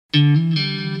Okay,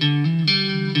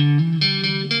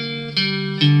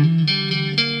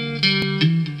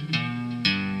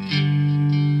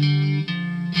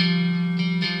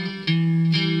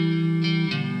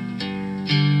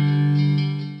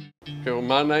 well,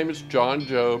 my name is John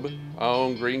Job. I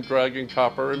own Green Dragon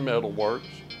Copper and Metal Works,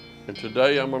 and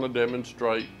today I'm going to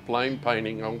demonstrate flame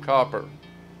painting on copper.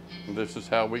 And this is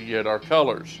how we get our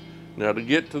colors. Now, to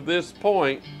get to this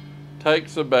point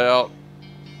takes about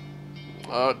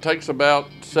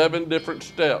 7 different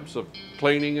steps of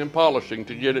cleaning and polishing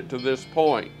to get it to this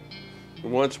point.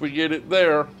 And once we get it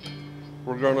there,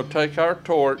 we're going to take our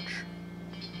torch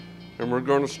and we're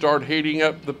going to start heating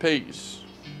up the piece.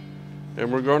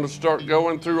 And we're going to start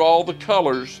going through all the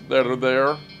colors that are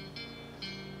there,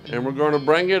 and we're going to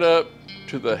bring it up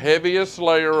to the heaviest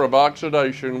layer of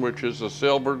oxidation, which is a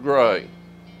silver gray.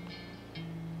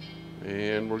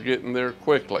 And we're getting there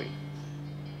quickly.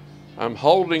 I'm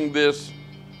holding this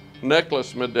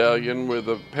necklace medallion with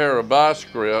a pair of vice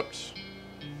grips.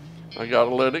 I gotta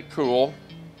let it cool,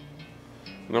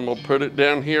 and I'm gonna put it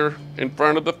down here in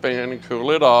front of the fan and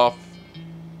cool it off.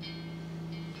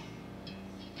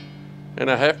 And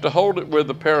I have to hold it with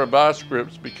a pair of vice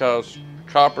grips because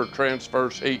copper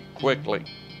transfers heat quickly.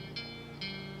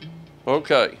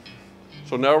 Okay,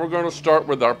 so now we're going to start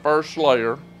with our first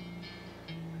layer.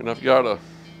 And I've got a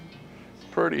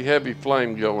pretty heavy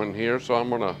flame going here, so I'm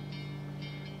going to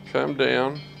come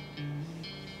down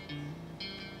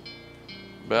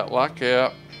about like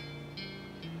that.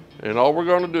 And all we're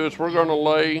going to do is we're going to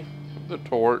lay the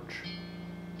torch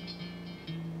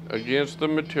against the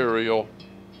material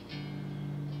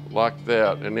like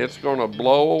that, and it's going to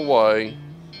blow away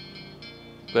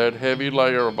that heavy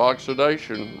layer of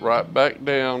oxidation right back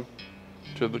down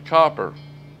to the copper.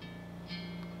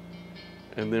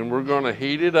 And then we're going to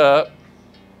heat it up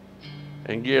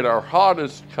and get our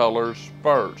hottest colors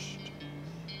first.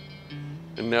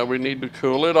 And now we need to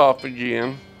cool it off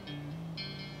again.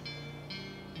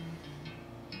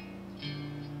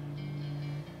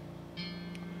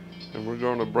 And we're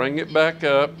going to bring it back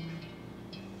up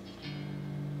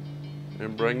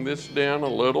and bring this down a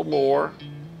little more.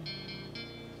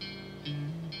 It's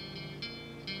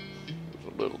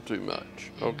a little too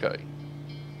much. Okay.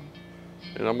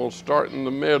 And I'm going to start in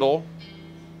the middle.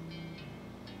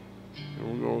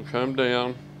 And we're going to come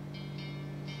down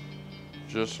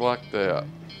just like that.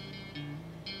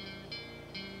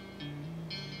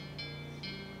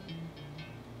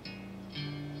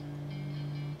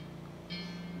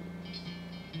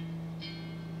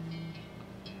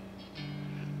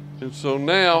 And so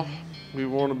now we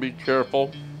want to be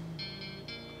careful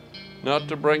not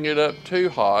to bring it up too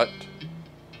hot.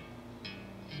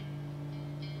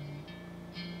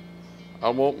 I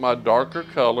want my darker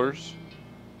colors.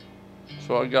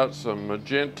 So I got some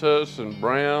magentas and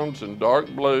browns and dark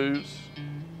blues.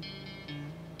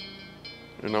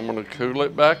 And I'm going to cool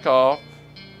it back off.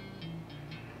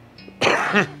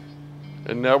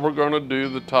 And now we're going to do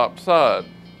the top side.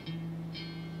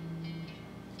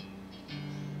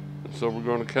 So we're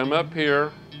going to come up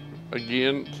here,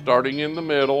 again, starting in the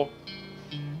middle.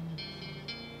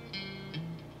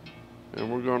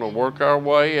 And we're going to work our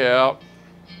way out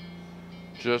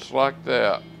just like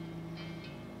that.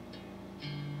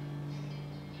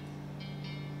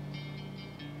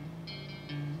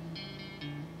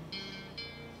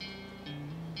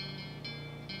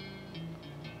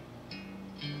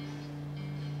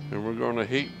 And we're going to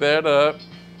heat that up.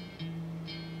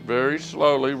 Very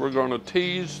slowly, we're going to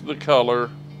tease the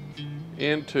color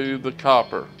into the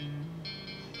copper.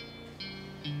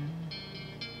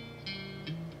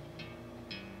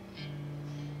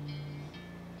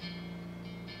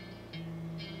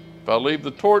 If I leave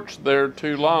the torch there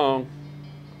too long,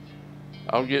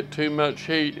 I'll get too much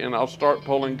heat and I'll start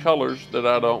pulling colors that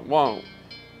I don't want.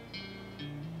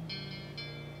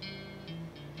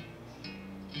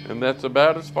 And that's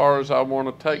about as far as I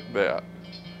want to take that.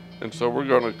 And so we're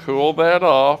going to cool that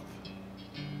off.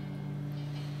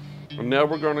 And now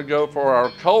we're going to go for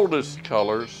our coldest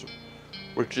colors,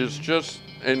 which is just,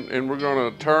 and we're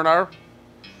going to turn our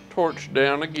torch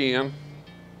down again.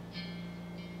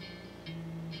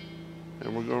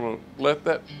 And we're going to let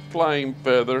that flame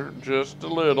feather just a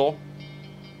little.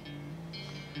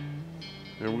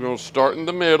 And we're going to start in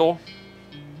the middle.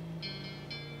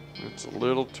 It's a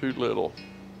little too little.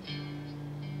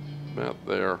 About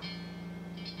there.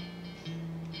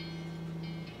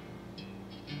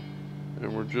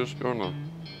 And we're just going to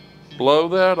blow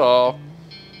that off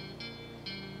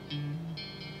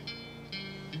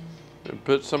and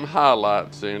put some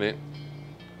highlights in it.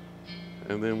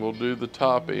 And then we'll do the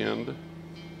top end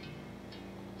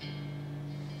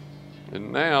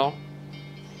And now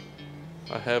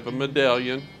I have a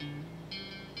medallion.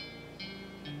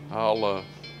 I'll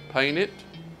paint it,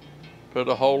 put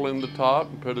a hole in the top,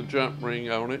 and put a jump ring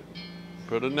on it,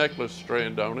 put a necklace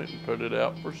strand on it, and put it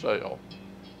out for sale.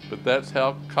 But that's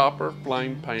how copper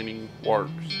flame painting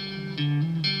works.